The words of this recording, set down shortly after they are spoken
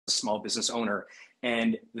small business owner,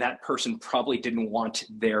 and that person probably didn't want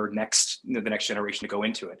their next, the next generation to go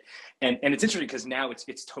into it. And it's interesting because now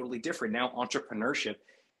it's totally different. Now entrepreneurship,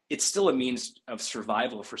 it's still a means of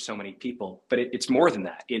survival for so many people, but it's more than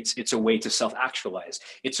that. It's a way to self-actualize.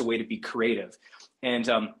 It's a way to be creative. And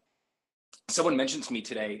someone mentioned to me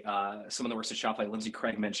today, someone that works at Shopify, Lindsay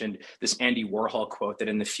Craig, mentioned this Andy Warhol quote that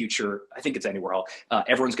in the future, I think it's Andy Warhol,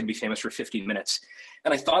 everyone's going to be famous for 15 minutes.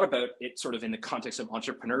 And I thought about it sort of in the context of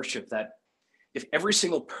entrepreneurship, that if every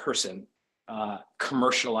single person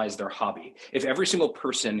commercialized their hobby, if every single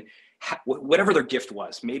person, whatever their gift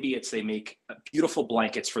was, maybe it's they make beautiful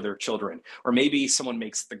blankets for their children, or maybe someone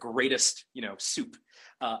makes the greatest, soup.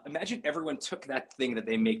 Imagine everyone took that thing that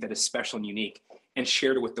they make that is special and unique and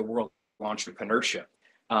shared it with the world. Entrepreneurship.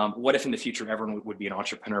 What if in the future everyone would be an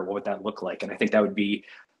entrepreneur? What would that look like? And I think that would be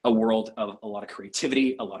a world of a lot of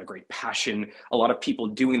creativity, a lot of great passion, a lot of people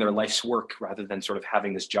doing their life's work rather than sort of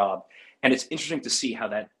having this job. And it's interesting to see how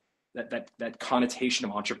that connotation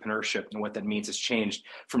of entrepreneurship and what that means has changed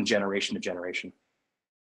from generation to generation.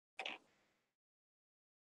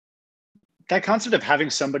 That concept of having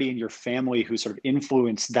somebody in your family who sort of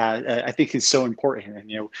influenced that, I think is so important.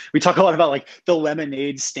 And, we talk a lot about like the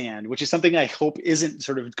lemonade stand, which is something I hope isn't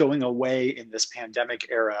sort of going away in this pandemic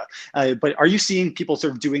era. But are you seeing people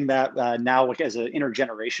sort of doing that now, like as an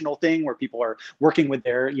intergenerational thing, where people are working with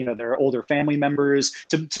their older family members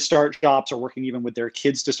to start shops, or working even with their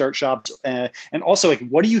kids to start shops? And also, like,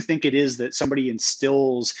 what do you think it is that somebody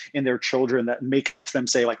instills in their children that makes them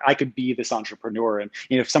say, like, I could be this entrepreneur? And,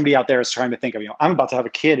 if somebody out there is trying to think of, I'm about to have a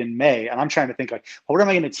kid in May, and I'm trying to think, like, what am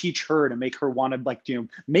I going to teach her to make her want to, like,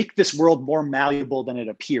 make this world more malleable than it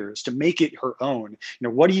appears, to make it her own?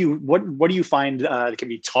 What do you find that can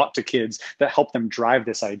be taught to kids that help them drive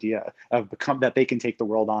this idea of that they can take the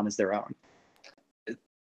world on as their own?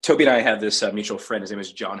 Tobi and I have this mutual friend. His name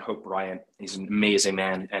is John Hope Bryant. He's an amazing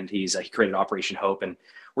man, and he created Operation Hope. And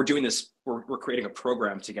we're doing this. We're creating a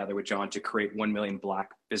program together with John to create 1 million Black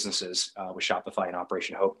businesses with Shopify and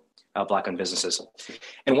Operation Hope, Black-owned businesses.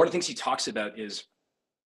 And one of the things he talks about is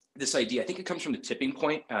this idea. I think it comes from The Tipping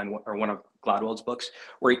Point, or one of Gladwell's books,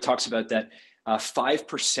 where he talks about that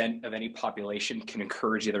 5% of any population can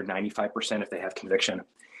encourage the other 95% if they have conviction.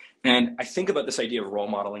 And I think about this idea of role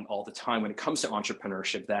modeling all the time when it comes to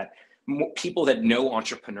entrepreneurship, that people that know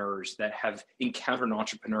entrepreneurs, that have encountered an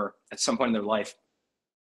entrepreneur at some point in their life,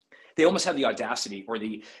 they almost have the audacity, or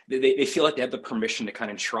they feel like they have the permission to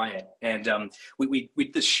kind of try it. And we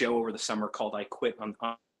did this show over the summer called I Quit on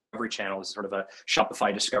Discovery Channel. It's sort of a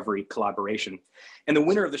Shopify Discovery collaboration. And the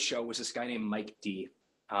winner of the show was this guy named Mike D.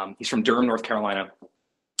 He's from Durham, North Carolina.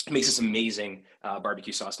 He makes this amazing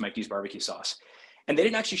barbecue sauce, Mike D's barbecue sauce. And they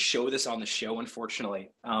didn't actually show this on the show,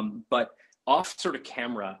 unfortunately. But off sort of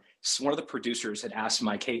camera, one of the producers had asked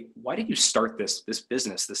Mike, "Hey, why did you start this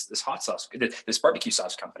business, this hot sauce, this barbecue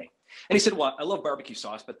sauce company?" And he said, "Well, I love barbecue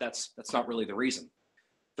sauce, but that's not really the reason.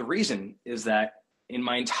 The reason is that in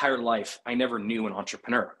my entire life, I never knew an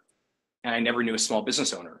entrepreneur, and I never knew a small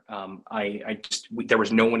business owner. There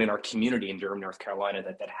was no one in our community in Durham, North Carolina,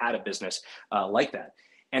 that had a business like that,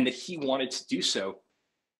 and that he wanted to do so."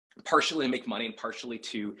 Partially to make money, and partially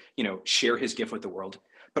to, share his gift with the world,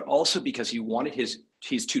 but also because he wanted his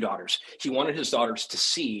 2 daughters. He wanted his daughters to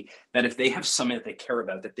see that if they have something that they care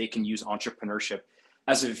about, that they can use entrepreneurship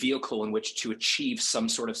as a vehicle in which to achieve some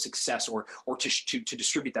sort of success, or to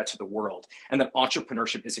distribute that to the world, and that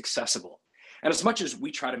entrepreneurship is accessible. And as much as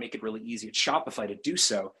we try to make it really easy at Shopify to do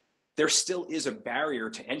so, there still is a barrier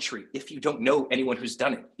to entry if you don't know anyone who's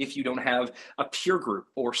done it, if you don't have a peer group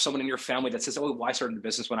or someone in your family that says, "Oh, well, I started a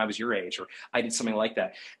business when I was your age," or "I did something like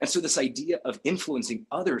that." And so this idea of influencing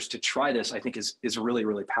others to try this, I think, is really,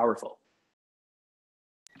 really powerful.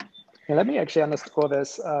 Yeah, let me actually underscore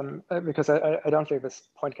this because I don't think this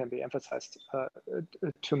point can be emphasized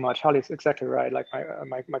too much. Harley's exactly right. Like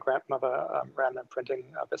my grandmother ran a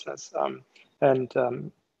printing business, and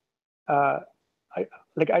I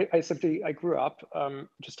grew up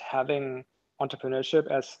just having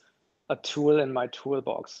entrepreneurship as a tool in my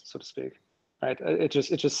toolbox, so to speak. Right? It's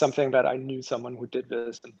just something that I knew someone who did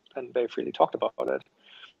this, and they freely talked about it.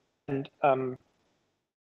 And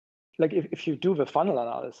if you do the funnel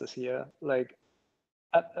analysis here, like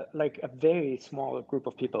a very small group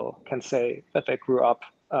of people can say that they grew up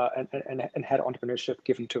and had entrepreneurship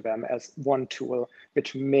given to them as one tool,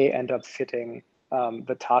 which may end up fitting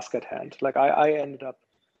the task at hand. Like I ended up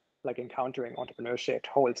like encountering entrepreneur-shaped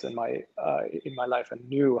holes in my life and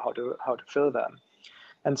knew how to fill them.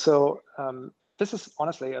 And so this is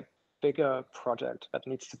honestly bigger project that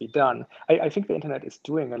needs to be done. I think the internet is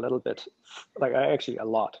doing a little bit, like actually a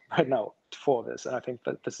lot right now for this. And I think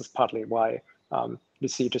that this is partly why we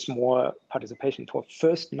see just more participation. For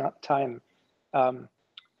first time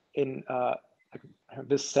in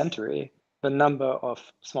this century, the number of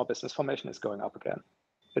small business formation is going up again.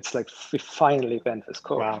 It's like we finally bent this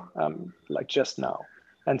curve, Wow. like just now.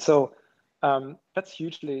 And so that's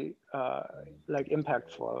hugely like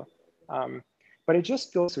impactful. But it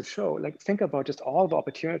just goes to show, like, think about just all the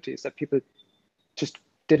opportunities that people just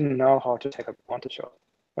didn't know how to take advantage of,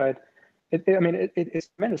 right? It's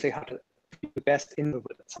tremendously hard to be the best in the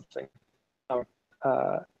world at something.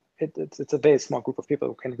 It's a very small group of people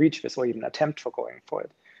who can reach this or even attempt for going for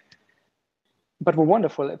it. But the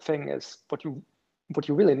wonderful thing is what you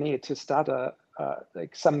really need to start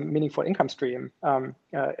like some meaningful income stream and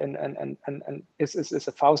is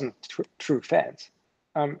 1,000 true fans.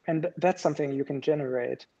 And that's something you can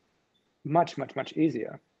generate much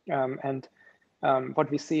easier.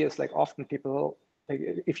 What we see is, like, often people, like,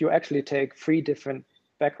 if you actually take 3 different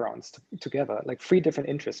backgrounds together, like 3 different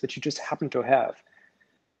interests, which you just happen to have,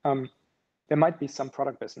 there might be some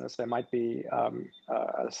product business, there might be a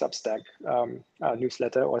Substack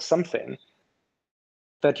newsletter or something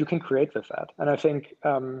that you can create with that. And I think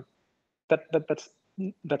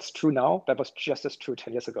that's true now. That was just as true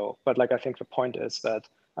 10 years ago. But, like, I think the point is that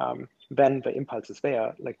when the impulse is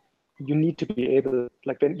there, like, you need to be able,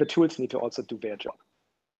 like, the tools need to also do their job.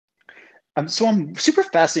 So I'm super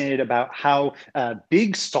fascinated about how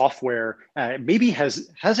big software maybe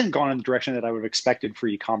hasn't gone in the direction that I would have expected for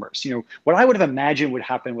e-commerce. What I would have imagined would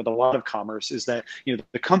happen with a lot of commerce is that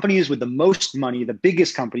the companies with the most money, the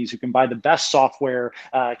biggest companies who can buy the best software,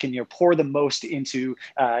 can pour the most into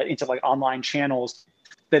like online channels,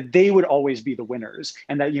 that they would always be the winners,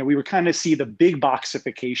 and that we would kind of see the big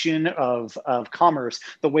boxification of commerce,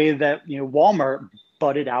 the way that Walmart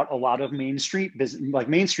butted out a lot of Main Street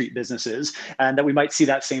businesses, and that we might see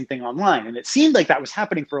that same thing online. And it seemed like that was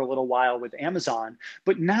happening for a little while with Amazon,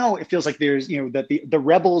 but now it feels like there's that the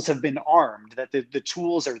rebels have been armed, that the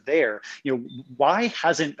tools are there. Why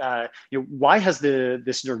has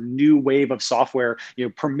this sort of new wave of software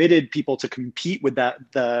permitted people to compete with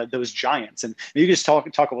those giants? And maybe just talk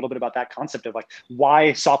a little bit about that concept of, like,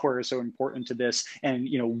 why software is so important to this, and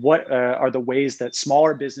what are the ways that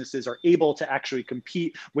smaller businesses are able to actually compete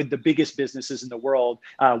with the biggest businesses in the world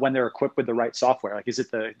when they're equipped with the right software? Like, is it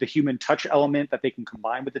the human touch element that they can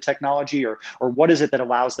combine with the technology, or what is it that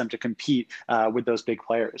allows them to compete with those big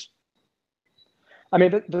players? I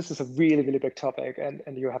mean, this is a really big topic, and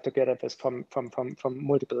you have to get at this from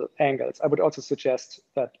multiple angles. I would also suggest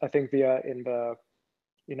that I think we are in the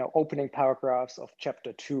opening paragraphs of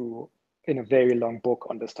chapter 2 in a very long book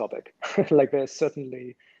on this topic. Like, there's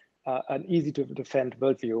certainly an easy to defend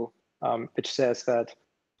worldview which says that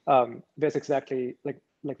there's exactly like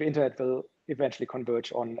the internet will eventually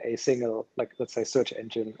converge on a single, like, let's say, search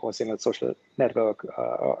engine or single social network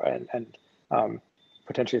and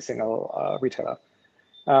potentially a single retailer.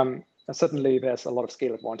 Certainly, there's a lot of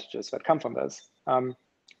scale advantages that come from this.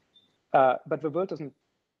 But the world doesn't,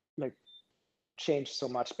 like, change so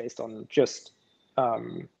much based on just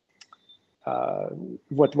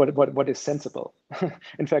what is sensible.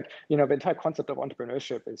 In fact, the entire concept of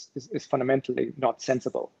entrepreneurship is fundamentally not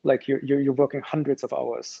sensible. Like, you're working hundreds of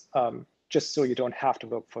hours just so you don't have to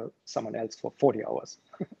work for someone else for 40 hours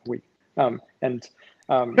a week. You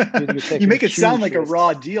make it sound like a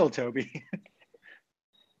raw deal, Toby.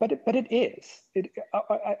 But it is.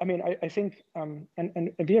 I think, and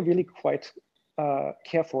we are really quite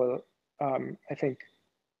careful, I think,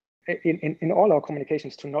 in all our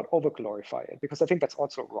communications, to not over glorify it, because I think that's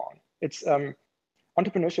also wrong. It's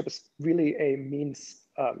entrepreneurship is really a means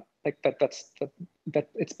that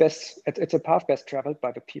it's a path best traveled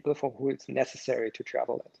by the people for who it's necessary to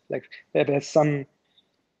travel it. Like, there's some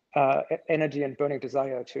energy and burning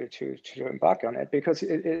desire to embark on it, because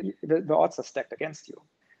the odds are stacked against you.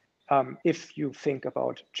 If you think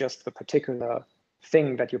about just the particular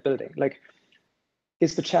thing that you're building, like,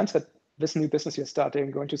 is the chance that this new business you're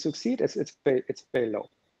starting going to succeed? It's very low.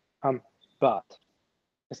 But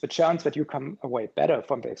is the chance that you come away better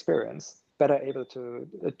from the experience, better able to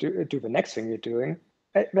do the next thing you're doing?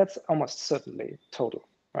 That's almost certainly total,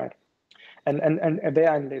 right? And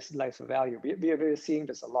therein lies the value. We're seeing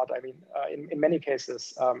this a lot. I mean, in many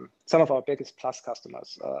cases, some of our biggest plus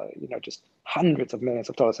customers, just hundreds of millions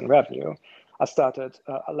of dollars in revenue, are started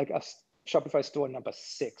like a Shopify store number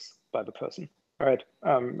 6 by the person, right?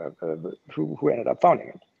 Who ended up founding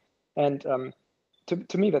it. And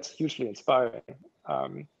to me, that's hugely inspiring.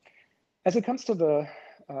 As it comes to the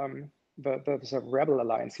sort of Rebel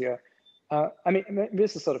Alliance here, I mean,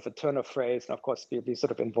 this is sort of a turn of phrase, and of course, we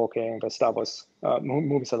sort of invoking the Star Wars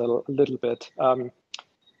movies a little bit.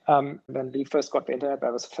 When we first got the internet,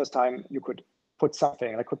 that was the first time you could put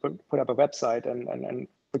something, like could put up a website and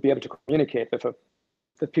would be able to communicate with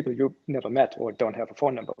people you never met or don't have a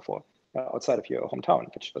phone number for outside of your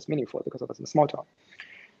hometown, which was meaningful because it was in a small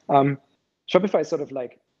town. Shopify is sort of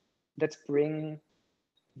like, let's bring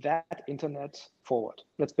that internet forward.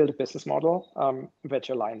 Let's build a business model which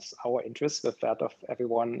aligns our interests with that of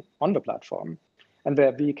everyone on the platform, and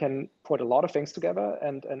where we can put a lot of things together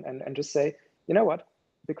and just say, you know what,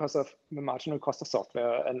 because of the marginal cost of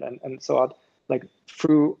software and so on, like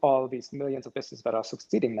through all these millions of businesses that are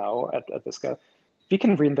succeeding now at this scale, we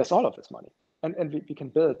can reinvest all of this money, and we can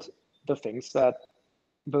build the things that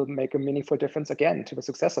will make a meaningful difference again to the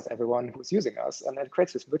success of everyone who's using us, and it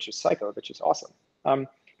creates this virtuous cycle, which is awesome.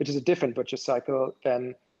 Which is a different virtuous cycle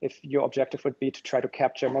than if your objective would be to try to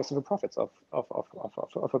capture most of the profits of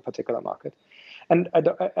a particular market. And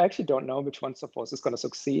I actually don't know which one of those is going to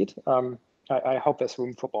succeed. I hope there's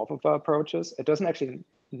room for both of the approaches. It doesn't actually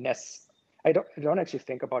I don't actually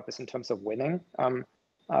think about this in terms of winning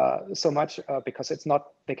so much because it's not,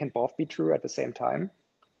 they can both be true at the same time.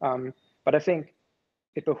 But I think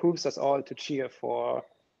it behooves us all to cheer for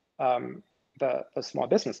the small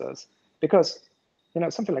businesses, because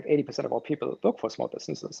something like 80% of all people work for small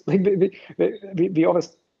businesses. Like we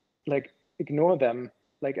always like ignore them.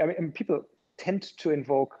 Like, I mean, people tend to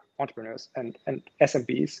invoke entrepreneurs and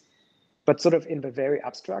SMBs, but sort of in the very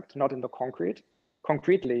abstract, not in the concrete.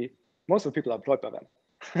 Concretely, most of the people are employed by them.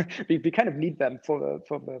 we kind of need them for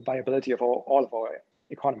the viability of all of our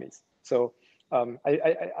economies. So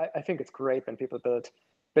I think it's great when people build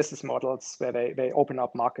business models where they open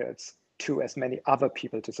up markets to as many other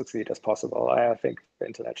people to succeed as possible. I think the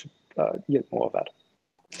internet should yield more of that.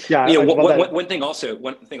 Yeah. One thing also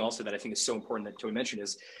that I think is so important that Tobi mentioned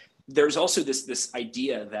is there's also this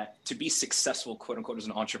idea that to be successful, quote unquote, as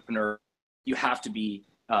an entrepreneur, you have to be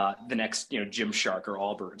the next, Gymshark or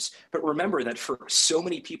Allbirds. But remember that for so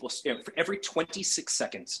many people, for every 26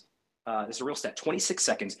 seconds, this is a real stat, 26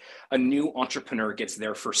 seconds, a new entrepreneur gets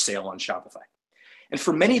their first sale on Shopify. And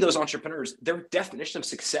for many of those entrepreneurs, their definition of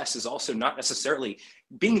success is also not necessarily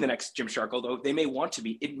being the next Gymshark, although they may want to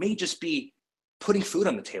be. It may just be putting food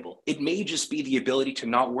on the table. It may just be the ability to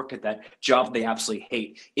not work at that job they absolutely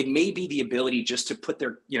hate. It may be the ability just to put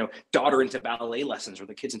their daughter into ballet lessons or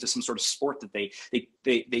the kids into some sort of sport that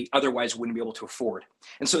they otherwise wouldn't be able to afford.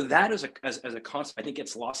 And so that as a concept, I think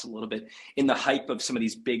gets lost a little bit in the hype of some of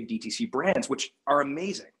these big DTC brands, which are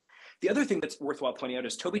amazing. The other thing that's worthwhile pointing out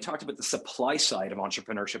is Tobi talked about the supply side of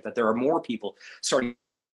entrepreneurship, that there are more people starting.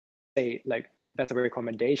 Say, like, that's a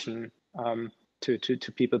recommendation to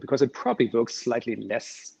people, because it probably works slightly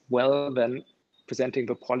less well than presenting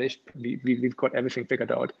the polished, we've got everything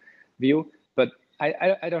figured out view. But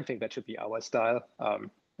I don't think that should be our style.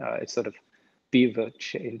 It's sort of be the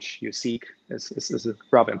change you seek is a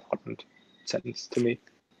rather important sentence to me.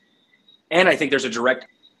 And I think there's a direct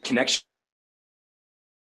connection.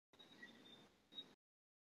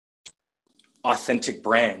 Authentic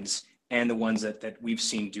brands and the ones that we've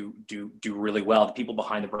seen do really well, the people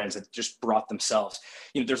behind the brands that just brought themselves.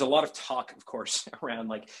 There's a lot of talk, of course, around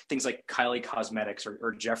like things like Kylie Cosmetics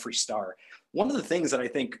or Jeffree Star. One of the things that I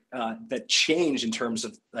think that changed in terms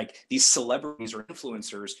of like these celebrities or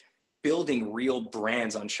influencers building real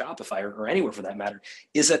brands on Shopify or anywhere for that matter,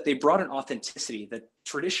 is that they brought an authenticity that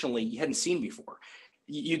traditionally you hadn't seen before.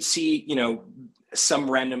 You'd see,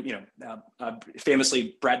 some random,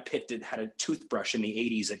 famously Brad Pitt had a toothbrush in the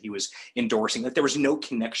 80s that he was endorsing, that there was no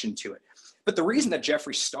connection to it. But the reason that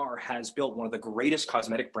Jeffree Star has built one of the greatest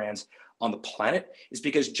cosmetic brands on the planet is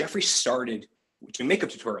because Jeffree started doing makeup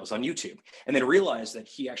tutorials on YouTube and then realized that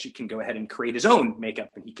he actually can go ahead and create his own makeup,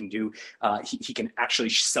 and he can do, he can actually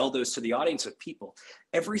sell those to the audience of people.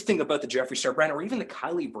 Everything about the Jeffree Star brand, or even the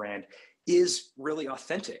Kylie brand, is really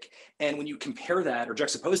authentic. And when you compare that or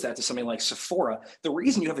juxtapose that to something like Sephora, the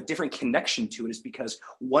reason you have a different connection to it is because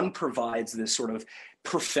one provides this sort of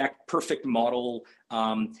perfect model,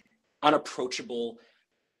 unapproachable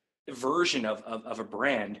version of a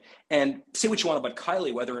brand. And say what you want about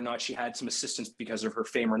Kylie, whether or not she had some assistance because of her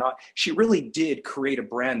fame or not, she really did create a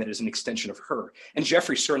brand that is an extension of her. And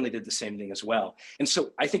Jeffree certainly did the same thing as well. And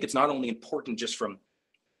so I think it's not only important just from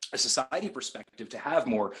a society perspective to have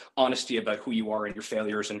more honesty about who you are and your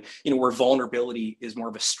failures, and where vulnerability is more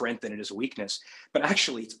of a strength than it is a weakness, but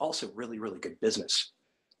actually it's also really, really good business.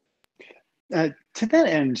 To that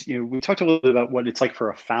end, we talked a little bit about what it's like for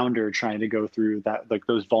a founder trying to go through that, like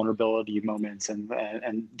those vulnerability moments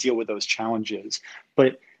and deal with those challenges.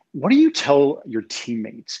 But what do you tell your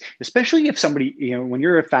teammates, especially if somebody, when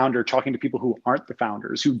you're a founder talking to people who aren't the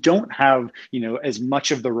founders, who don't have, as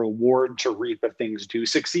much of the reward to reap if things do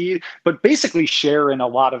succeed, but basically share in a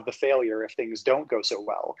lot of the failure if things don't go so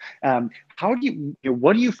well? How do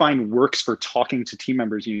what do you find works for talking to team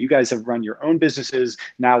members? You guys have run your own businesses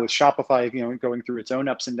now with Shopify, going through its own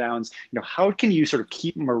ups and downs. How can you sort of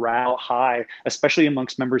keep morale high, especially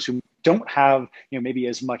amongst members who don't have, maybe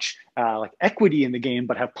as much like equity in the game,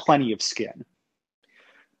 but have plenty of skin?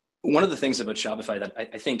 One of the things about Shopify that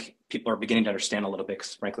I think people are beginning to understand a little bit,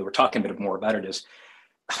 because frankly, we're talking a bit more about it, is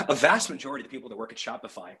a vast majority of the people that work at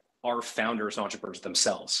Shopify are founders, entrepreneurs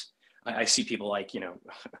themselves. I see people like,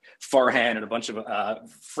 Farhan and a bunch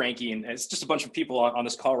of Frankie, and it's just a bunch of people on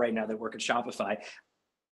this call right now that work at Shopify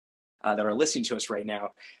that are listening to us right now. I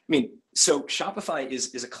mean, so Shopify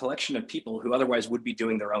is a collection of people who otherwise would be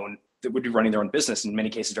doing that would be running their own business, in many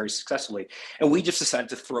cases very successfully. And we just decided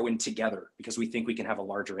to throw in together because we think we can have a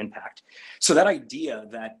larger impact. So that idea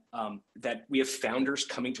that that we have founders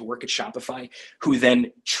coming to work at Shopify who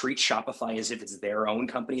then treat Shopify as if it's their own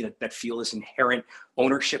company, that feel this inherent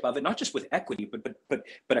ownership of it, not just with equity, but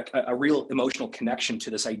a real emotional connection to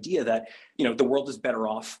this idea that, the world is better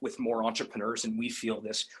off with more entrepreneurs, and we feel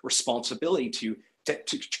this responsibility to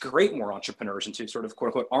create more entrepreneurs and to sort of, quote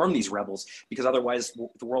unquote, arm these rebels, because otherwise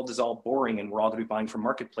the world is all boring and we're all going to be buying from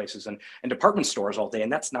marketplaces and department stores all day,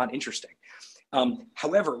 and that's not interesting.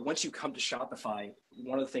 However, once you come to Shopify,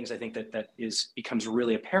 one of the things I think that becomes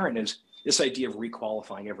really apparent is this idea of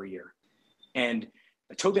requalifying every year. And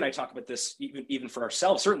Tobi and I talk about this even for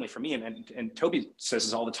ourselves, certainly for me, and Tobi says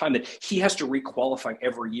this all the time, that he has to requalify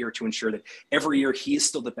every year to ensure that every year he is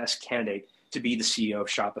still the best candidate to be the CEO of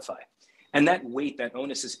Shopify. And that weight, that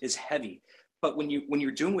onus is heavy. But when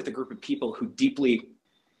you're doing with a group of people who deeply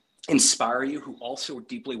inspire you, who also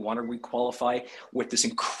deeply want to requalify with this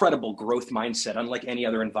incredible growth mindset, unlike any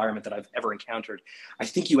other environment that I've ever encountered, I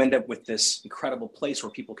think you end up with this incredible place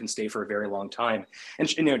where people can stay for a very long time. And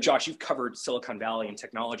Josh, you've covered Silicon Valley and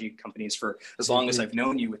technology companies for as long as I've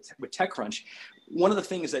known you with TechCrunch. One of the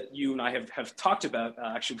things that you and I have talked about,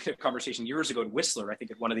 actually we had a conversation years ago at Whistler, I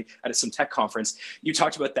think at some tech conference, you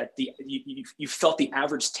talked about that you felt the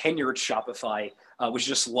average tenure at Shopify was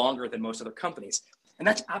just longer than most other companies. And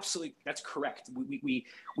that's correct.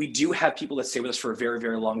 We do have people that stay with us for a very,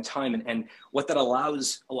 very long time. And what that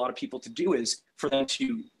allows a lot of people to do is for them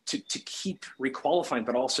to keep requalifying,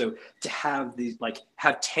 but also to have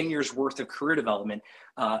have 10 years worth of career development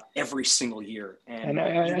every single year. And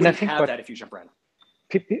you wouldn't have that if you jump around.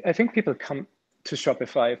 I think people come to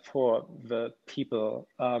Shopify for the people,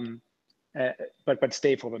 but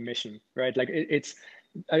stay for the mission, right? Like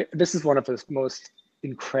this is one of the most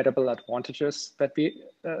incredible advantages that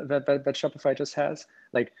that Shopify just has.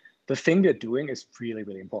 Like the thing they're doing is really,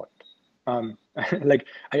 really important. Like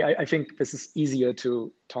I think this is easier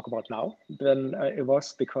to talk about now than it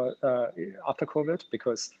was because after COVID,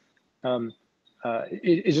 because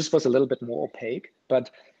it just was a little bit more opaque. But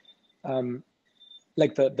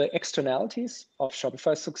like the externalities of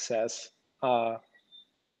Shopify's success are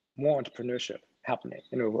more entrepreneurship happening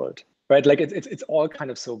in the world, right? Like it's all kind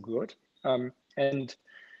of so good. And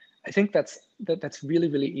I think that's really,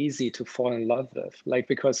 really easy to fall in love with, like,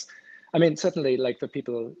 because I mean, certainly like the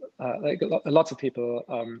people, like lots of people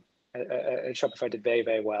at Shopify did very,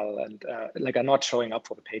 very well, and like are not showing up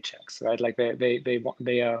for the paychecks, right? Like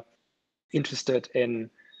they are interested in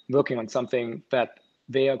working on something that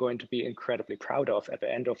they are going to be incredibly proud of at the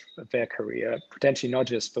end of their career, potentially not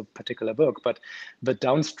just the particular work, but the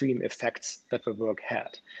downstream effects that the work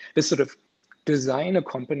had. This sort of design a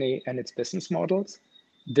company and its business models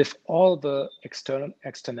with all the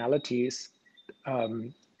externalities,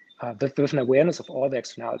 with an awareness of all the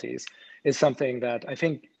externalities, is something that I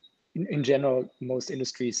think in general most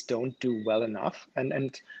industries don't do well enough.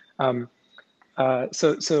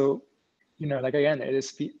 So like again, it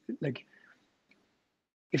is like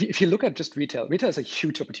if you look at just retail is a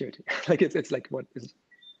huge opportunity. Like it's like what is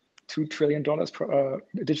 $2 trillion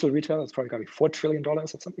digital retail? It's probably going to be $4 trillion or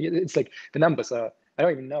something. It's like the numbers are, I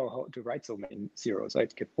don't even know how to write so many zeros.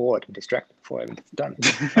 I'd get bored and distracted before I'm done.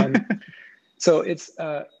 So it's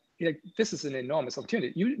like this is an enormous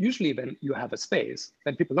opportunity. Usually when you have a space,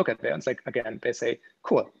 then people look at there and it's like, again, they say,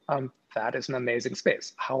 cool, that is an amazing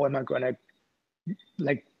space. How am I going to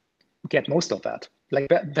like get most of that? Like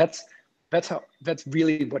that's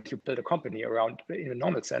really what you build a company around in a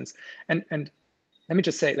normal sense. And let me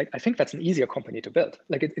just say, like, I think that's an easier company to build.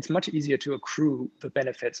 Like it's much easier to accrue the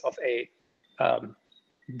benefits of a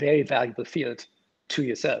very valuable field to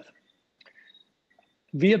yourself.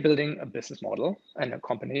 We are building a business model and a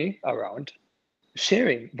company around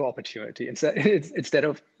sharing the opportunity instead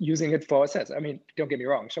of using it for ourselves. I mean, don't get me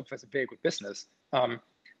wrong, Shopify is a very good business,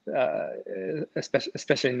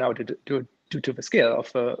 especially now due to the scale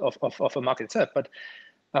of a market itself. But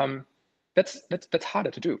that's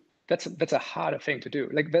harder to do. That's a harder thing to do.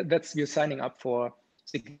 Like that's you're signing up for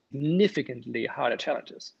significantly harder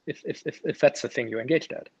challenges if that's the thing you're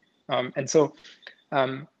engaged at. And so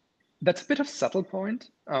that's a bit of a subtle point.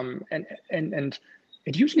 And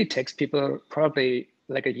it usually takes people probably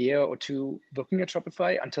like a year or two looking at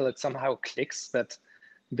Shopify until it somehow clicks that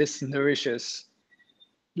this nourishes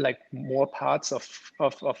like more parts of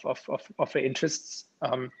the interests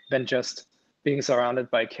than just being surrounded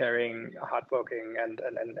by caring, hardworking,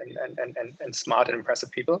 and smart and impressive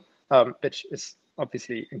people, which is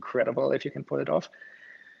obviously incredible if you can pull it off.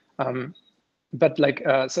 But like,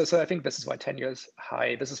 so I think this is why tenure is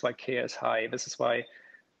high. This is why care is high. This is why,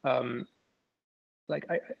 like,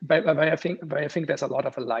 I think there's a lot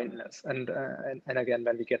of alignedness. And again,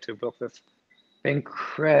 when we get to work with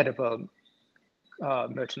incredible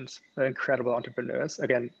merchants, incredible entrepreneurs,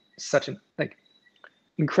 again, such an like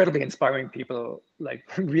incredibly inspiring people, like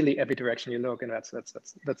really every direction you look, and that's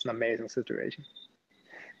an amazing situation.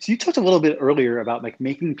 So you talked a little bit earlier about like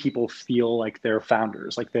making people feel like they're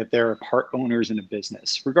founders, like that they're part owners in a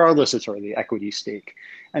business, regardless of sort of the equity stake.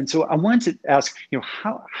 And so I wanted to ask,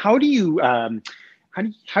 how do you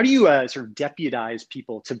sort of deputize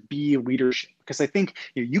people to be leadership? Because I think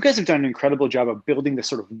you guys have done an incredible job of building this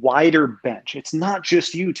sort of wider bench. It's not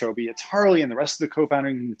just you, Tobi. It's Harley and the rest of the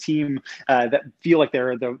co-founders and the team that feel like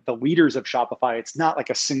they're the leaders of Shopify. It's not like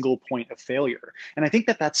a single point of failure. And I think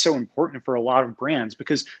that that's so important for a lot of brands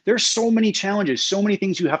because there's so many challenges, so many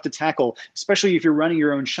things you have to tackle, especially if you're running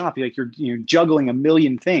your own shop. Like you're juggling a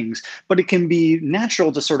million things. But it can be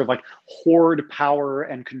natural to sort of like hoard power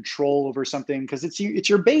and control over something because it's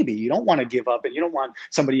your baby. You don't want to give up, and you don't want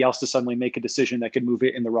somebody else to suddenly make a decision that could move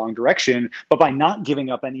it in the wrong direction. But by not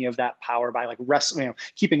giving up any of that power, by like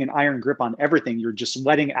keeping an iron grip on everything, you're just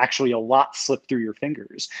letting actually a lot slip through your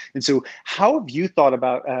fingers. And so how have you thought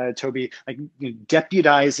about, Tobi, like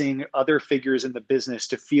deputizing other figures in the business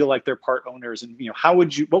to feel like they're part owners? And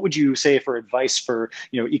what would you say for advice for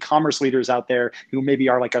e-commerce leaders out there who maybe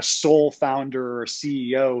are like a sole founder or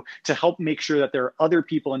CEO to help make sure that there are other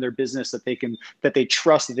people in their business that they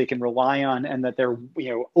trust, that they can rely on, and that they're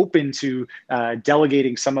open to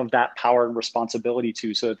delegating some of that power and responsibility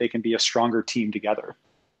to, so that they can be a stronger team together?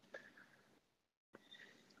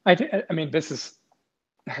 I mean, this is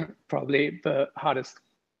probably the hardest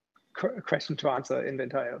question to answer in the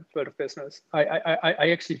entire world of business. I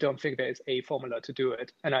actually don't think there is a formula to do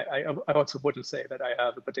it, and I also wouldn't say that I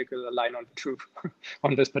have a particular line on the truth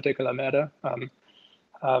on this particular matter.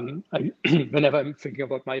 Whenever I'm thinking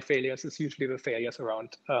about my failures, it's usually the failures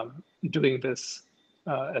around doing this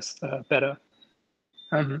as better.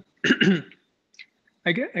 I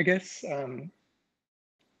guess I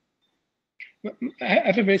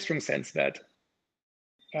have a very strong sense that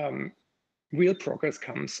real progress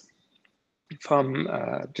comes from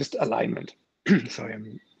just alignment. Sorry,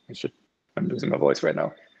 I'm losing my voice right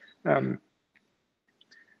now.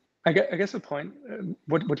 I guess the point,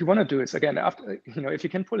 what you want to do is, again, after if you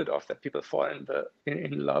can pull it off, that people fall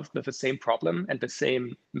in love with the same problem and the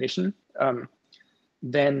same mission,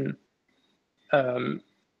 then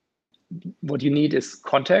what you need is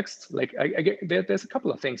context. Like there's a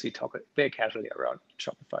couple of things we talk very casually around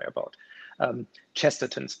Shopify about.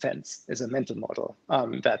 Chesterton's fence is a mental model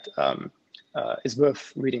that is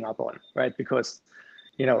worth reading up on, right? Because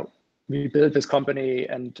we built this company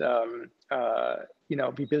and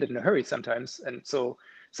we build it in a hurry sometimes, and so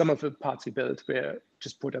some of the parts we built were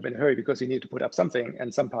just put up in a hurry because you need to put up something,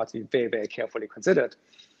 and some parts we very, very carefully considered.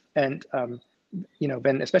 And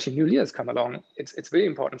when especially new leaders come along, it's really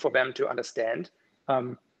important for them to understand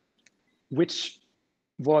which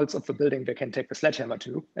walls of the building they can take the sledgehammer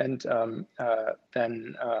to, and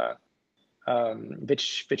then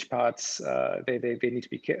which parts they need to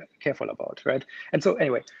be careful about, right? And so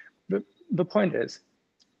anyway, the point is,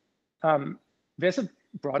 there's a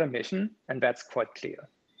broader mission, and that's quite clear.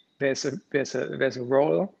 There's a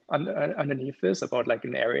role underneath this about like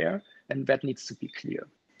an area, and that needs to be clear.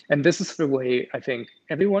 And this is the way I think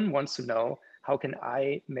everyone wants to know, how can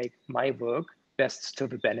I make my work best to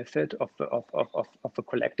the benefit of the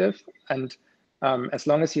collective? And as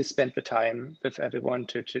long as you spend the time with everyone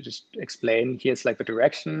to just explain, here's like the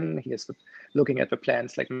direction, here's looking at the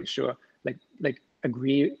plans, like make sure, like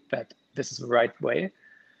agree that this is the right way.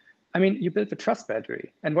 I mean, you build the trust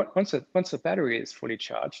battery, and once the battery is fully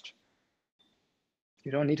charged,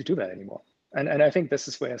 you don't need to do that anymore. And I think this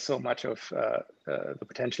is where so much of the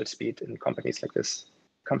potential speed in companies like this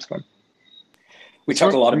comes from. We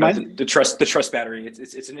talk a lot about the trust battery.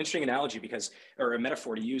 It's an interesting analogy because, or a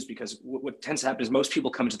metaphor to use, because what tends to happen is most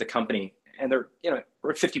people come to the company and they're,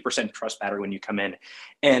 we're at 50% trust battery when you come in,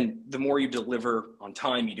 and the more you deliver on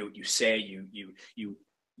time, you do what you say, you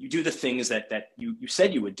do the things that you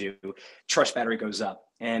said you would do, trust battery goes up.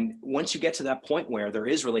 And once you get to that point where there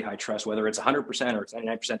is really high trust, whether it's 100% or it's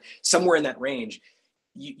 99%, somewhere in that range,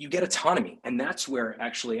 you get autonomy. And that's where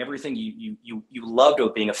actually everything you loved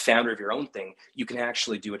about being a founder of your own thing, you can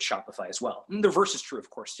actually do at Shopify as well. And the reverse is true, of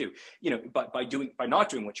course, too. But by not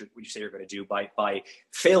doing what you say you're going to do, by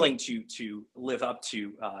failing to live up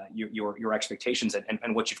to your expectations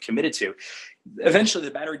and what you've committed to, eventually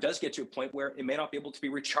the battery does get to a point where it may not be able to be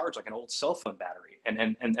recharged like an old cell phone battery.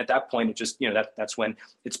 And at that point, it just, that's when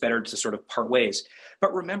it's better to sort of part ways.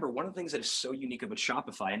 But remember, one of the things that is so unique about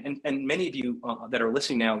Shopify, and many of you that are listening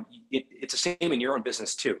now, it's the same in your own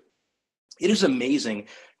business too. It is amazing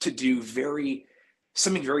to do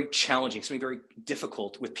something very challenging, something very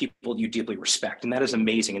difficult with people you deeply respect. And that is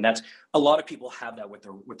amazing. And that's, a lot of people have that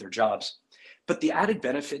with their jobs. But the added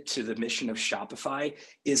benefit to the mission of Shopify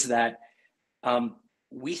is that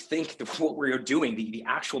we think that what we're doing, the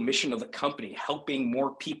actual mission of the company, helping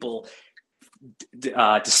more people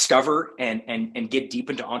discover and get deep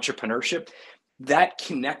into entrepreneurship, that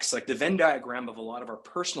connects, like the Venn diagram of a lot of our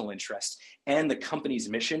personal interests and the company's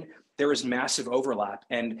mission. There is massive overlap.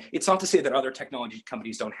 And it's not to say that other technology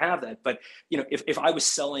companies don't have that, but if I was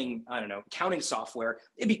selling, I don't know, accounting software,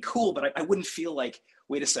 it'd be cool, but I wouldn't feel like,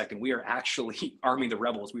 wait a second, we are actually arming the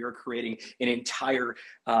rebels. We are creating an entire,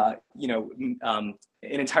 an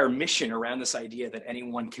entire mission around this idea that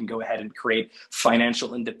anyone can go ahead and create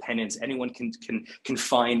financial independence. Anyone can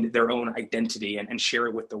find their own identity and share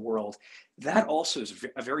it with the world. That also is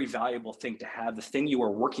a very valuable thing to have, the thing you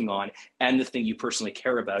are working on and the thing you personally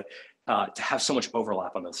care about, to have so much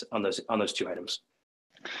overlap on those two items.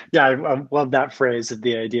 Yeah, I love that phrase,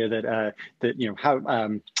 the idea that how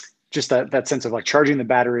just that sense of like charging the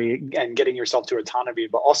battery and getting yourself to autonomy,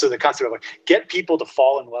 but also the concept of like get people to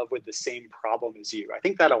fall in love with the same problem as you. I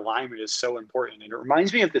think that alignment is so important. And it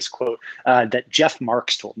reminds me of this quote that Jeff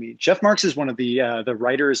Marks told me. Jeff Marks is one of the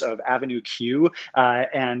writers of Avenue Q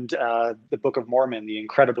and the Book of Mormon, the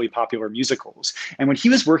incredibly popular musicals. And when he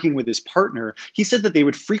was working with his partner, he said that they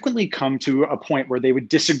would frequently come to a point where they would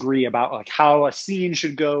disagree about like how a scene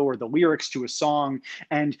should go or the lyrics to a song.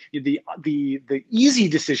 And the easy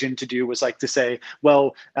decision to do was like to say,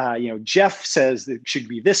 well, Jeff says it should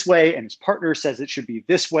be this way and his partner says it should be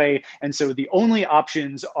this way. And so the only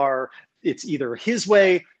options are it's either his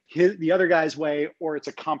way, the other guy's way, or it's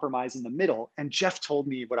a compromise in the middle. And Jeff told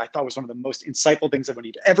me what I thought was one of the most insightful things that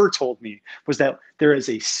he'd ever told me was that there is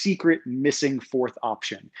a secret missing fourth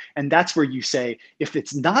option. And that's where you say, if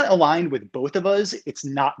it's not aligned with both of us, it's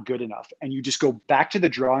not good enough. And you just go back to the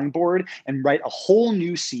drawing board and write a whole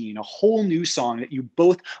new scene, a whole new song that you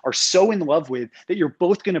both are so in love with that you're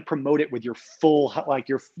both going to promote it with your full, like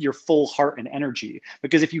your full heart and energy.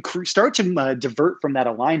 Because if you start to divert from that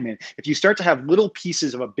alignment, if you start to have little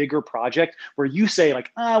pieces of a bigger project where you say like,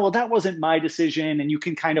 well, that wasn't my decision, and you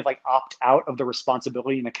can kind of like opt out of the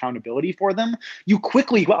responsibility and accountability for them, you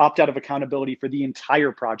quickly opt out of accountability for the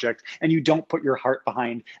entire project and you don't put your heart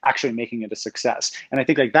behind actually making it a success. And I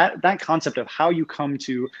think like that concept of how you come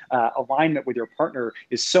to alignment with your partner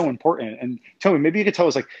is so important. And Tobi, maybe you could tell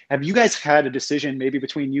us, like, have you guys had a decision maybe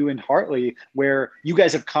between you and Harley where you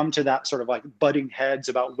guys have come to that sort of like butting heads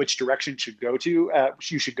about which direction you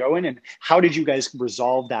should go in, and how did you guys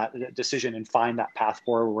resolve that decision and find that path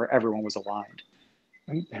forward where everyone was aligned?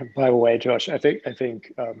 By the way, Josh, I think I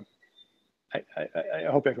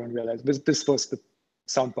hope everyone realized this was the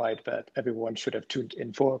soundbite that everyone should have tuned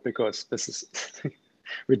in for, because this is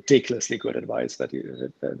ridiculously good advice that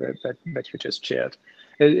you just shared.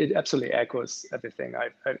 It absolutely echoes everything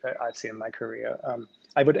I've seen in my career.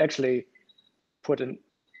 I would actually put in,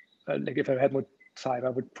 like if I had more time, I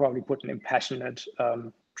would probably put an impassionate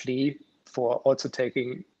plea for also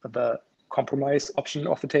taking the compromise option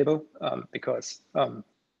off the table, because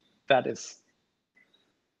that is,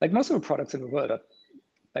 like, most of the products in the world are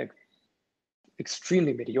like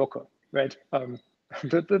extremely mediocre, right?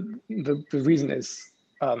 The reason is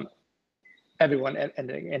everyone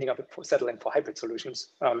ending up settling for hybrid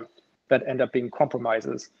solutions that end up being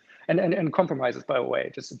compromises, and compromises, by the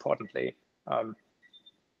way, just importantly,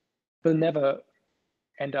 will never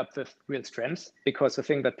end up with real strengths, because the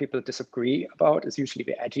thing that people disagree about is usually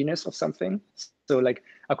the edginess of something. So like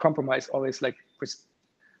a compromise always like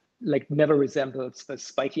like never resembles the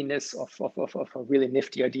spikiness of a really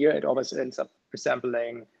nifty idea. It always ends up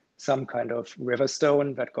resembling some kind of river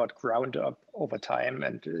stone that got ground up over time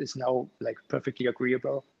and is now like perfectly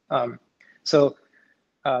agreeable. So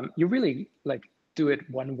you really like do it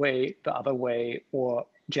one way, the other way, or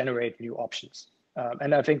generate new options.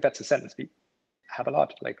 And I think that's a sentence we have a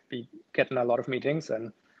lot. Like we get in a lot of meetings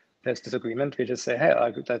and there's disagreement. We just say, hey,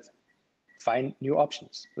 let's find new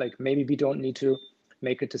options. Like maybe we don't need to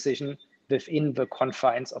make a decision within the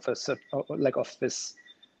confines of like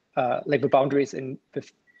the boundaries in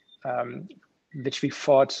with which we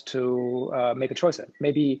fought to make a choice in.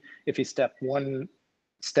 Maybe if we step one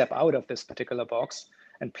step out of this particular box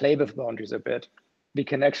and play with boundaries a bit, we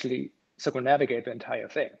can actually circumnavigate the entire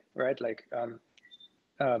thing, right? Like,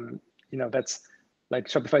 that's like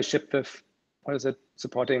Shopify shipped with, what is it,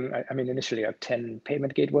 supporting, I mean, initially 10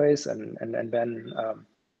 payment gateways and then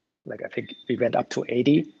like I think we went up to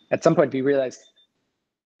 80. At some point we realized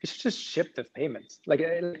we should just ship with payments. Like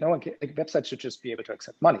no one can, like websites should just be able to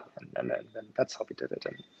accept money. And then that's how we did it.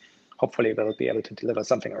 And hopefully we'll be able to deliver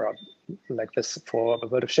something around like this for the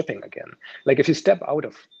world of shipping again. Like if you step out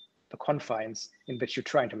of the confines in which you're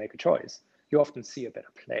trying to make a choice, you often see a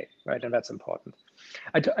better play, right? And that's important.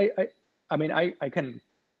 I mean, I can,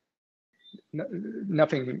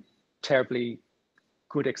 nothing terribly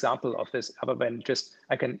good example of this other than just,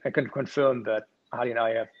 I can confirm that Harley and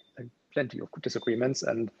I have plenty of disagreements,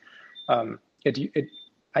 and I mean,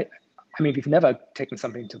 we've never taken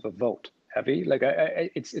something to the vote, have we? Like,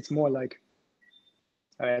 it's more like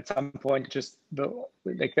at some point, just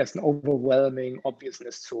like there's an overwhelming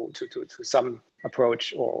obviousness to some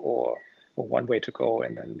approach or one way to go,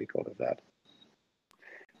 and then we go with that.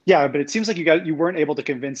 Yeah, but it seems like you weren't able to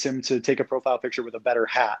convince him to take a profile picture with a better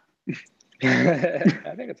hat.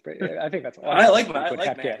 I think it's pretty. I think that's awesome. I like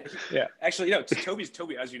that. Yeah. Actually,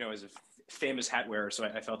 Tobi, as you know, is a famous hat wearer, so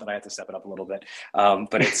I felt that I had to step it up a little bit.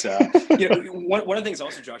 But it's one of the things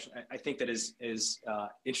also, Josh, I think that is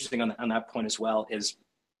interesting on that point as well is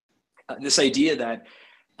this idea that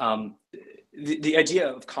the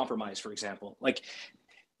idea of compromise, for example, like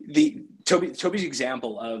Tobi's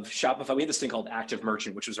example of Shopify, we had this thing called Active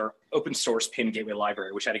Merchant, which was our open source payment gateway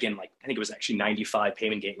library, which had, again, like, I think it was actually 95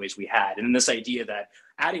 payment gateways we had. And then this idea that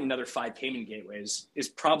adding another 5 payment gateways is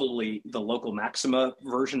probably the local maxima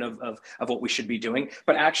version of what we should be doing.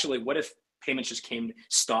 But actually, what if payments just came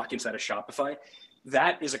stock inside of Shopify?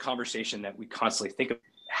 That is a conversation that we constantly think of.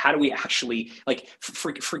 How do we actually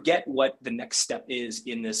forget what the next step is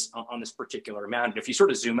in this on this particular amount? And if you sort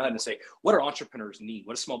of zoom out and say, what do entrepreneurs need?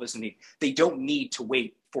 What does small business need? They don't need to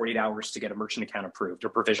wait 48 hours to get a merchant account approved or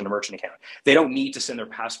provision a merchant account. They don't need to send their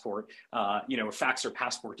passport, fax their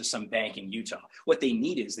passport to some bank in Utah. What they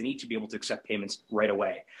need is they need to be able to accept payments right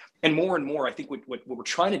away. And more, I think what we're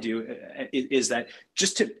trying to do is that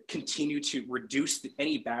just to continue to reduce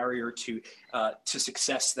any barrier to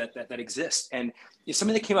success that exists. And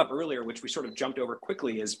something that came up earlier, which we sort of jumped over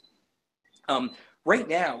quickly, is right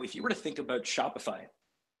now, if you were to think about Shopify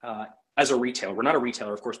as a retailer, we're not a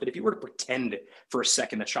retailer, of course, but if you were to pretend for a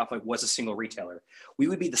second that Shopify was a single retailer, we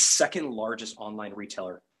would be the second largest online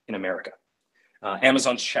retailer in America.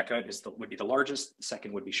 Amazon's checkout would be the largest. The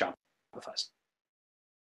second would be Shopify's.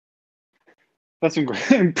 That's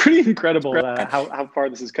pretty incredible how far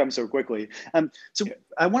this has come so quickly. So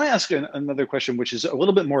I want to ask another question, which is a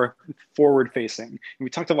little bit more forward-facing. We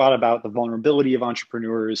talked a lot about the vulnerability of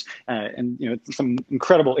entrepreneurs, and some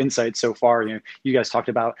incredible insights so far. You guys talked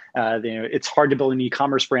about it's hard to build an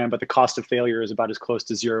e-commerce brand, but the cost of failure is about as close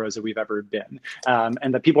to zero as we've ever been,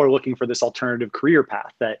 and that people are looking for this alternative career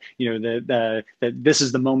path. That that this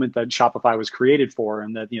is the moment that Shopify was created for,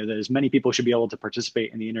 and that that as many people should be able to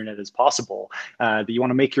participate in the internet as possible. That you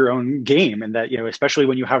want to make your own game, and that especially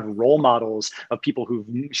when you have role models of people who've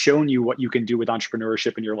shown you what you can do with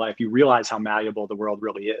entrepreneurship in your life, you realize how malleable the world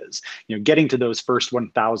really is. Getting to those first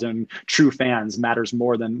 1,000 true fans matters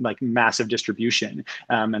more than like massive distribution,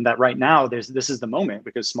 and that right now this is the moment,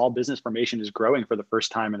 because small business formation is growing for the first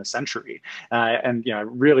time in a century. And I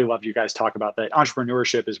really love you guys talk about that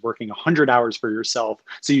entrepreneurship is working 100 hours for yourself,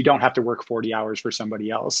 so you don't have to work 40 hours for somebody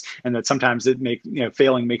else, and that sometimes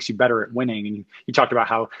failing makes you better at winning. And you talked about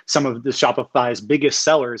how some of the Shopify's biggest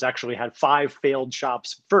sellers actually had 5 failed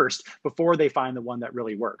shops first before they find the one that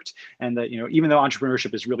really worked. And that, even though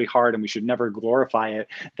entrepreneurship is really hard and we should never glorify it,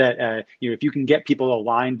 that, if you can get people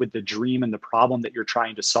aligned with the dream and the problem that you're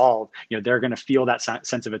trying to solve, they're going to feel that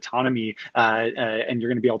sense of autonomy, and you're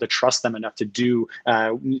going to be able to trust them enough to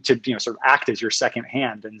sort of act as your second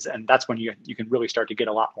hand. And that's when you can really start to get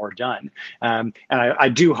a lot more done. And I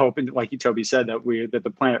do hope, and like Tobi said, that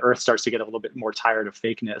the planet Earth starts to get a little bit get more tired of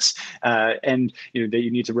fakeness. And that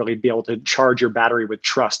you need to really be able to charge your battery with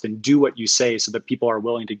trust and do what you say, so that people are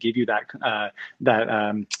willing to give you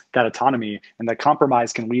that autonomy. And that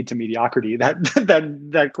compromise can lead to mediocrity.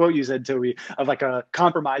 That quote you said, Tobi, of like a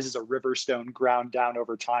compromise is a river stone ground down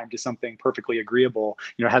over time to something perfectly agreeable,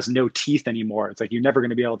 has no teeth anymore. It's like you're never going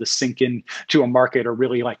to be able to sink in to a market or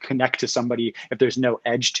really like connect to somebody if there's no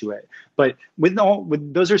edge to it. But with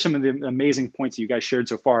those are some of the amazing points that you guys shared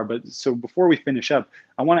so far. But so before we finish up,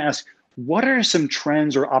 I want to ask, what are some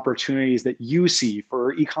trends or opportunities that you see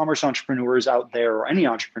for e-commerce entrepreneurs out there, or any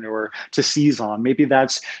entrepreneur, to seize on? Maybe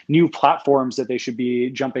that's new platforms that they should be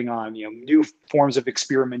jumping on, new forms of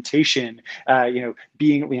experimentation,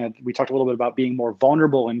 being, we talked a little bit about being more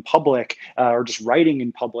vulnerable in public, or just writing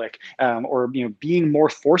in public, or, being more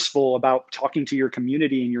forceful about talking to your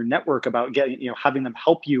community and your network about getting, having them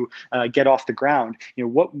help you get off the ground.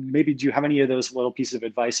 Maybe do you have any of those little pieces of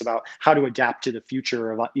advice about how to adapt to the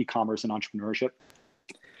future of e-commerce and entrepreneurship?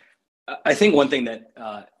 I think one thing that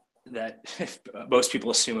most people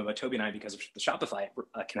assume about Tobi and I, because of the Shopify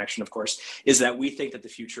connection, of course, is that we think that the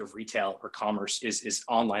future of retail or commerce is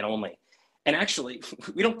online only. And actually,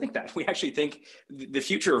 we don't think that. We actually think the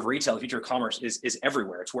future of retail, the future of commerce is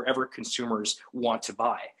everywhere. It's wherever consumers want to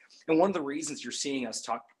buy. And one of the reasons you're seeing us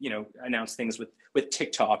announce things with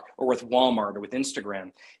TikTok or with Walmart or with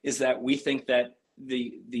Instagram is that we think that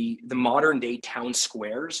the modern day town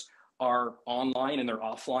squares are online and they're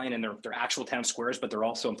offline, and they're actual town squares, but they're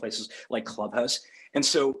also in places like Clubhouse. And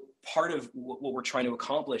so part of what we're trying to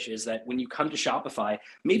accomplish is that when you come to Shopify,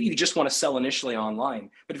 maybe you just want to sell initially online,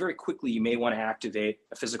 but very quickly you may want to activate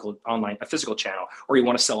a physical channel, or you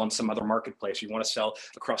want to sell on some other marketplace, or you want to sell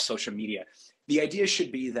across social media. The idea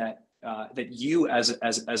should be that you as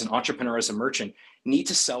an entrepreneur, as a merchant, need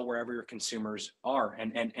to sell wherever your consumers are.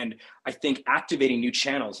 And I think activating new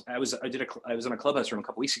channels. I was in a Clubhouse room a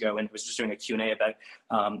couple weeks ago, and was just doing a Q&A about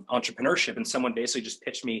entrepreneurship, and someone basically just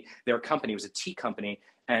pitched me their company. It was a tea company,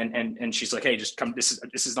 and she's like, hey, just come. This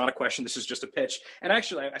is not a question. This is just a pitch. And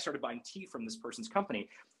actually, I started buying tea from this person's company.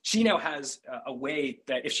 She now has a way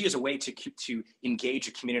that, if she has a way to engage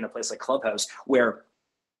a community in a place like Clubhouse, where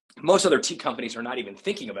most other tea companies are not even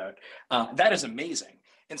thinking about, that is amazing.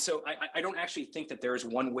 And so I don't actually think that there is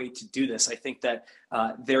one way to do this. I think that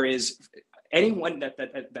there is anyone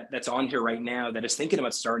that's on here right now that is thinking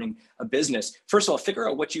about starting a business. First of all, figure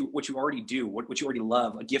out what you already do, what you already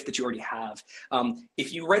love, a gift that you already have.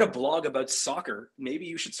 If you write a blog about soccer, maybe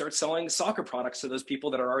you should start selling soccer products to those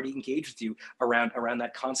people that are already engaged with you around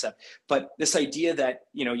that concept. But this idea that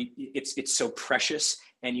it's so precious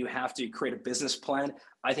and you have to create a business plan,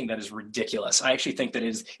 I think that is ridiculous. I actually think that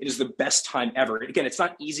it is the best time ever. Again, it's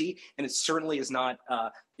not easy, and it certainly is not.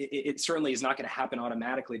 It certainly is not going to happen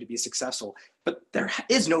automatically to be successful. But there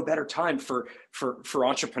is no better time for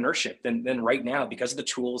entrepreneurship than right now, because of the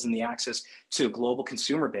tools and the access to a global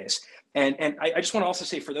consumer base. And I just want to also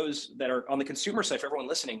say, for those that are on the consumer side, for everyone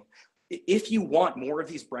listening, if you want more of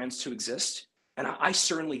these brands to exist, and I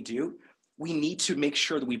certainly do, we need to make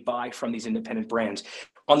sure that we buy from these independent brands.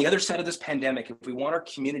 On the other side of this pandemic, if we want our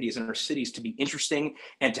communities and our cities to be interesting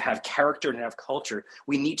and to have character and have culture,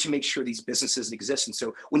 we need to make sure these businesses exist. And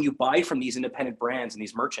so when you buy from these independent brands and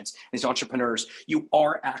these merchants, these entrepreneurs, you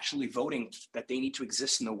are actually voting that they need to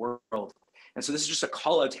exist in the world. And so this is just a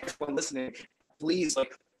call out to everyone listening. Please,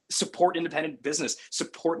 support independent business,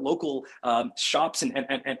 support local shops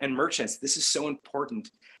and merchants. This is so important.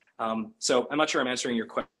 So I'm not sure I'm answering your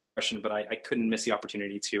question, but I couldn't miss the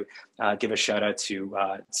opportunity to give a shout out to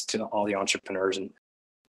all the entrepreneurs. And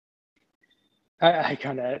I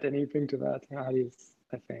can't add anything to that.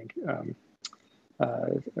 I think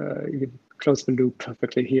you close the loop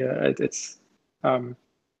perfectly here. It's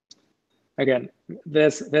again,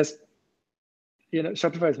 there's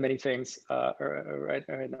Shopify has many things. Right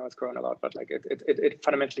now it's growing a lot, but it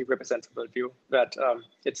fundamentally represents a worldview that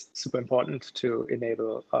it's super important to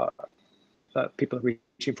enable people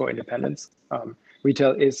reaching for independence.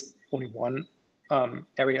 Retail is only one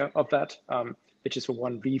area of that, which is the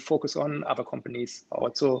one we focus on. Other companies are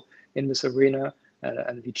also in this arena,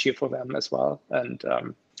 and we cheer for them as well. And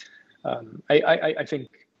I think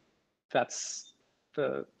that's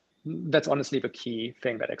honestly the key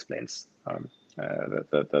thing that explains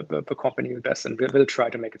the company best, and we'll try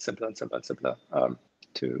to make it simpler and simpler and simpler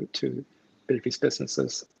to build these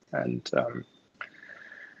businesses. And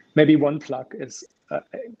maybe one plug is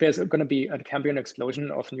there's going to be an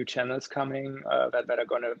explosion of new channels coming that are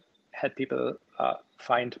going to help people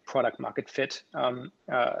find product market fit.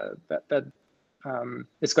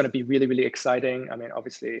 It's going to be really, really exciting. I mean,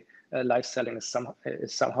 obviously, live selling is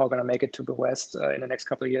somehow going to make it to the West in the next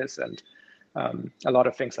couple of years, and a lot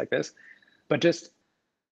of things like this. But just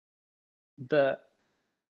the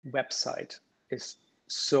website is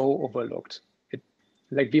so overlooked.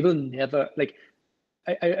 Like we will never, like,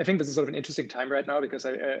 I think this is sort of an interesting time right now because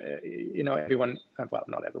everyone, well,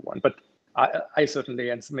 not everyone, but I certainly,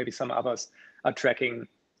 and maybe some others, are tracking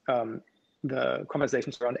the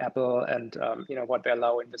conversations around Apple and what they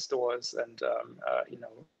allow in the stores and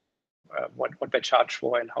what they charge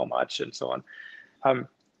for and how much and so on.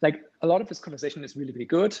 Like a lot of this conversation is really, really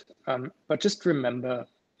good, but just remember,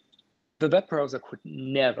 the web browser could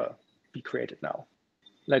never be created now.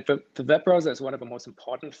 Like the web browser is one of the most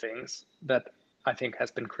important things that I think has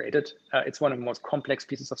been created. It's one of the most complex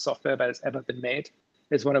pieces of software that has ever been made.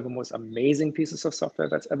 It's one of the most amazing pieces of software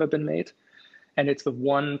that's ever been made. And it's the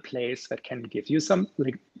one place that can give you some,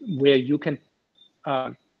 like, where you can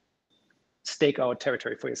stake out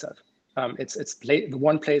territory for yourself. It's the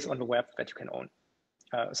one place on the web that you can own.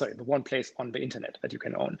 The one place on the internet that you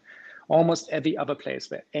can own. Almost every other place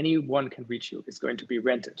where anyone can reach you is going to be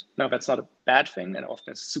rented. Now, that's not a bad thing, and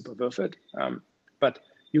often it's super worth it. But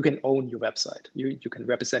you can own your website. You can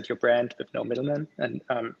represent your brand with no middleman, and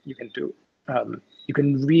you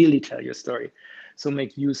can really tell your story. So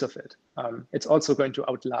make use of it. It's also going to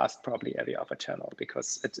outlast probably every other channel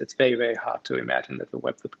because it's very, very hard to imagine that the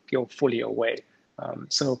web would go fully away.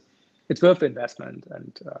 So it's worth the investment,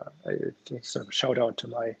 and sort of shout out to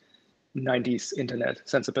my 90s internet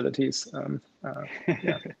sensibilities.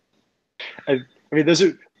 Yeah. I mean, those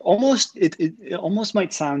are almost, it almost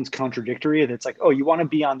might sound contradictory. It's like, oh, you want to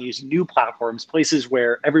be on these new platforms, places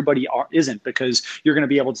where everybody isn't, because you're going to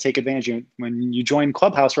be able to take advantage of it. When you join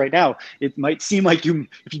Clubhouse right now, it might seem like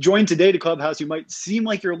if you join today to Clubhouse, you might seem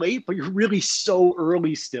like you're late, but you're really so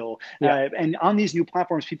early still. Yeah. And on these new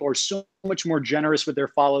platforms, people are so much more generous with their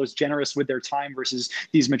follows, generous with their time versus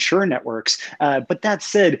these mature networks. But that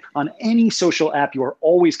said, on any social app, you are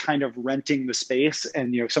always kind of renting the space,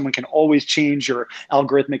 and someone can always change your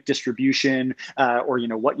algorithmic distribution or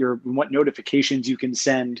what notifications you can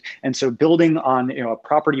send. And so building on a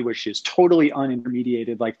property which is totally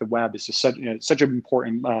unintermediated like the web is just such an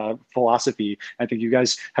important philosophy. I think you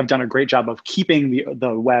guys have done a great job of keeping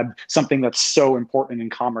the web something that's so important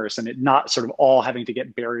in commerce, and it not sort of all having to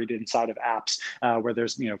get buried inside of apps where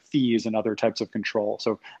there's fees and other types of control.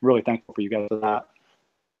 So I'm really thankful for you guys for that.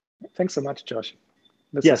 Thanks so much, Josh.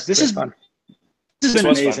 This has been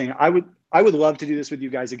amazing. Fun. I would love to do this with you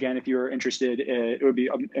guys again. If you're interested, it would be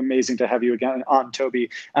amazing to have you again on, Tobi.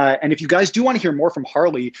 And if you guys do want to hear more from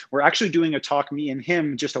Harley, we're actually doing a talk, me and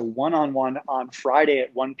him, just a one-on-one on Friday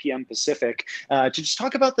at 1 p.m. Pacific, to just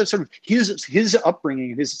talk about the sort of his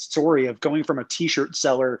upbringing, his story of going from a t-shirt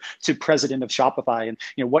seller to president of Shopify, and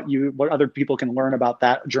what other people can learn about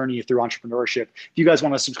that journey through entrepreneurship. If you guys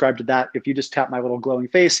want to subscribe to that, if you just tap my little glowing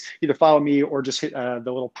face, either follow me or just hit the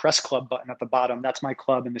little press club button at the bottom. That's my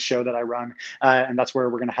club in the show that I run. And that's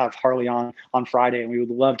where we're going to have Harley on Friday, and we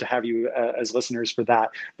would love to have you as listeners for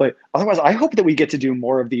that. But otherwise, I hope that we get to do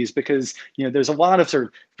more of these, because there's a lot of sort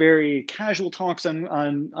of very casual talks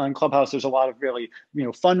on Clubhouse. There's a lot of really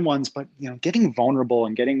fun ones, but getting vulnerable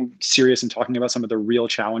and getting serious and talking about some of the real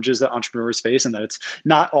challenges that entrepreneurs face, and that it's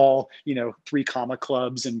not all 3 comma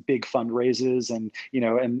clubs and big fundraisers and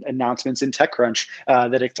and announcements in TechCrunch,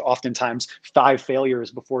 that it's oftentimes 5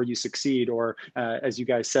 failures before you succeed, or as you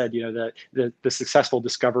guys said, the successful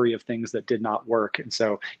discovery of things that did not work. And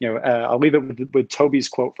so, I'll leave it with Tobi's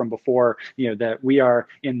quote from before, that we are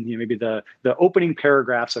in maybe the opening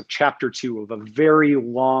paragraphs of chapter 2 of a very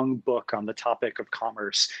long book on the topic of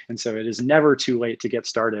commerce. And so it is never too late to get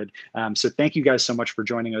started. So thank you guys so much for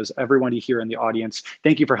joining us. Everybody here in the audience,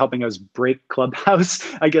 thank you for helping us break Clubhouse.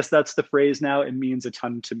 I guess that's the phrase now. It means a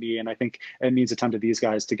ton to me. And I think it means a ton to these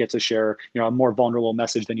guys to get to share, a more vulnerable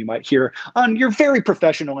message than you might hear on your very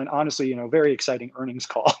professional and honestly, very exciting earnings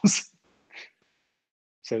calls.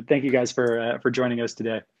 So thank you guys for joining us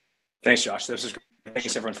today. Thanks, Josh. This is great.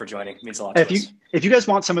 Thanks everyone for joining. It means a lot to us. If you guys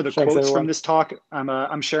want some of the quotes from this talk,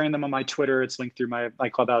 I'm sharing them on my Twitter. It's linked through my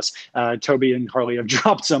Clubhouse. Tobi and Harley have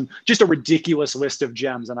dropped just a ridiculous list of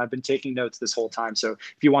gems, and I've been taking notes this whole time. So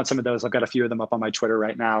if you want some of those, I've got a few of them up on my Twitter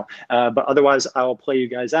right now. But otherwise, I'll play you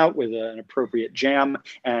guys out with an appropriate jam,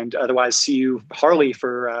 and otherwise see you, Harley,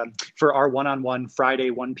 for our one-on-one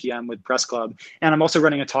Friday 1 p.m. with Press Club. And I'm also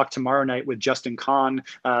running a talk tomorrow night with Justin Kahn,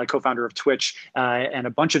 co-founder of Twitch, and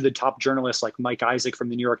a bunch of the top journalists like Mike Isaac from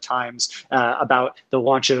the New York Times about the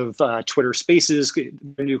launch of Twitter Spaces,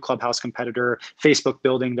 the new Clubhouse competitor, Facebook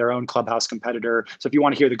building their own Clubhouse competitor. So if you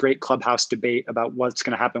want to hear the great Clubhouse debate about what's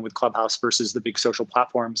going to happen with Clubhouse versus the big social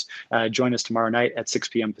platforms, join us tomorrow night at 6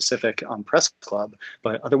 p.m. Pacific on Press Club.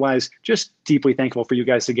 But otherwise, just deeply thankful for you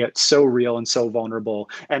guys to get so real and so vulnerable,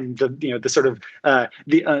 and the sort of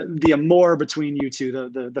the amour between you two,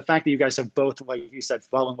 the fact that you guys have both, like you said,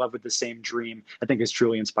 fell in love with the same dream, I think is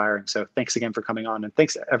truly inspiring. So thanks again for coming on, and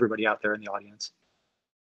thanks to everybody out there in the audience.